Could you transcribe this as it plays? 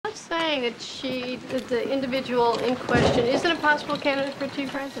saying that the individual in question isn't a possible candidate for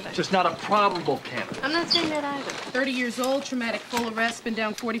chief president. Just not a probable candidate. I'm not saying that either. 30 years old, traumatic, full arrest, been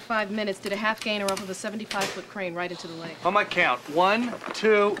down 45 minutes, did a half gainer off of a 75-foot crane right into the lake. On my count, 1,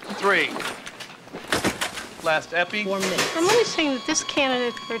 2, 3. Last epi. 4 minutes. I'm only saying that this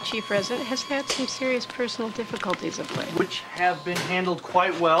candidate for chief president has had some serious personal difficulties of late. Which have been handled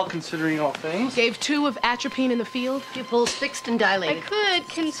quite well, considering all things. Gave 2 of atropine in the field. Pupils fixed and I dilated. could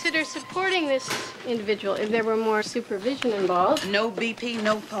consider supporting this individual if there were more supervision involved. No BP,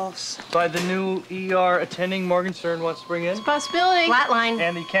 no pulse. By the new ER attending Morgenstern wants to bring in. It's a possibility. Flatline.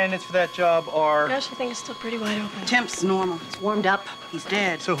 And the candidates for that job are... Gosh, I think it's still pretty wide open. Temp's normal. It's warmed up. He's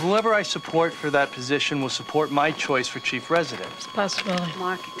dead. So whoever I support for that position will support my choice for chief resident. It's a possibility.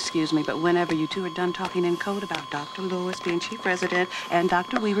 Mark, excuse me, but whenever you two are done talking in code about Dr. Lewis being chief resident and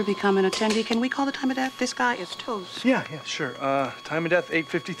Dr. Weaver becoming attendee, can we call the time of death? This guy is toast. Yeah, sure. Time of death,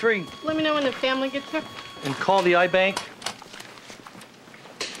 8:53. Let me know when the family gets here. And call the eye bank.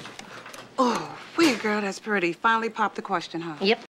 Oh, weird girl, that's pretty. Finally popped the question, huh? Yep.